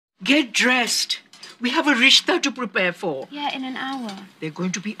Get dressed. We have a rishta to prepare for. Yeah, in an hour. They're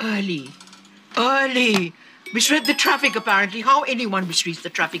going to be early. Early. Misread the traffic, apparently. How anyone misreads the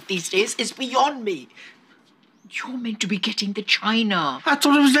traffic these days is beyond me. You're meant to be getting the china. I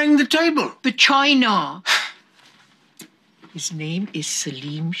thought I was laying the table. The china. His name is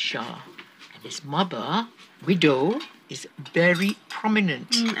Saleem Shah. And his mother, widow, is very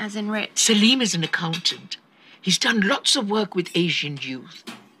prominent. As in rich. Saleem is an accountant. He's done lots of work with Asian youth.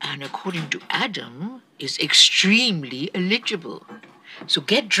 And according to Adam, is extremely eligible. So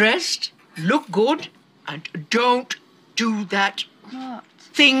get dressed, look good, and don't do that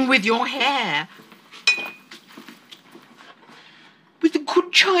thing with your hair. With the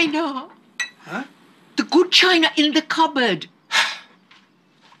good china. Huh? The good china in the cupboard.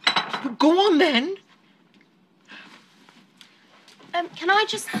 Go on then. Can I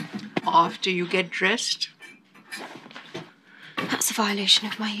just... After you get dressed. That's a violation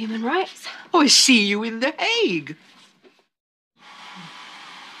of my human rights. Oh, I see you in The Hague.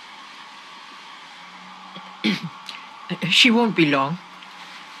 She won't be long.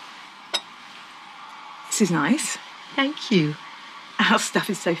 This is nice. Thank you. Our stuff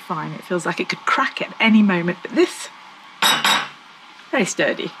is so fine, it feels like it could crack at any moment. But this, very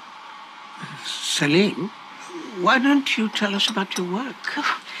sturdy. Saleem, why don't you tell us about your work?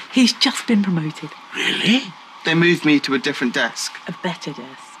 He's just been promoted. Really? They moved me to a different desk. A better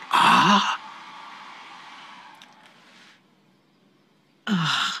desk. Ah.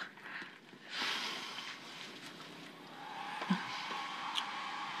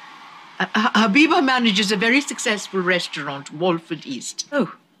 Habiba manages a very successful restaurant, Walford East.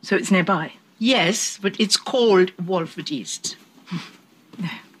 Oh, so it's nearby? Yes, but it's called Walford East. No.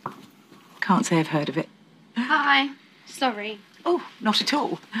 Can't say I've heard of it. Hi. Sorry. Oh, not at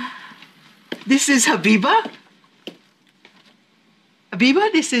all. This is Habiba.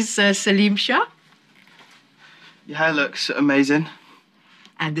 Habiba, this is Saleem Shah. Your hair looks amazing.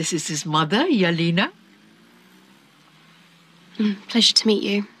 And this is his mother, Yalina. Pleasure to meet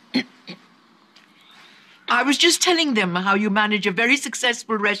you. I was just telling them how you manage a very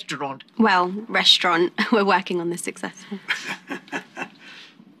successful restaurant. Well, restaurant. We're working on this successful.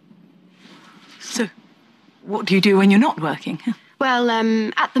 So, what do you do when you're not working? Well,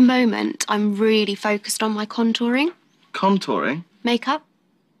 at the moment, I'm really focused on my contouring. Contouring? Makeup.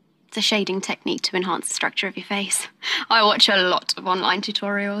 It's a shading technique to enhance the structure of your face. I watch a lot of online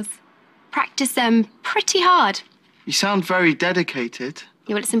tutorials. Practice them pretty hard. You sound very dedicated.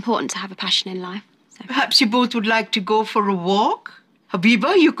 Yeah, well, it's important to have a passion in life. So. Perhaps you both would like to go for a walk?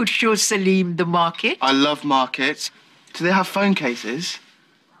 Habiba, you could show Saleem the market. I love markets. Do they have phone cases?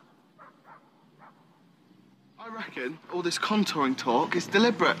 I reckon all this contouring talk is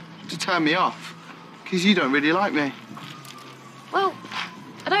deliberate to turn me off. Because you don't really like me. Well,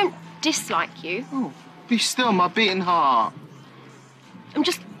 I don't dislike you. Oh, be still, my beating heart. I'm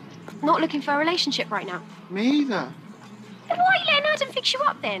just not looking for a relationship right now. Me either. Then why are you letting Adam fix you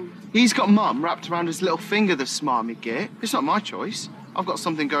up then? He's got Mum wrapped around his little finger, the smarmy git. It's not my choice. I've got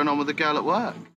something going on with a girl at work.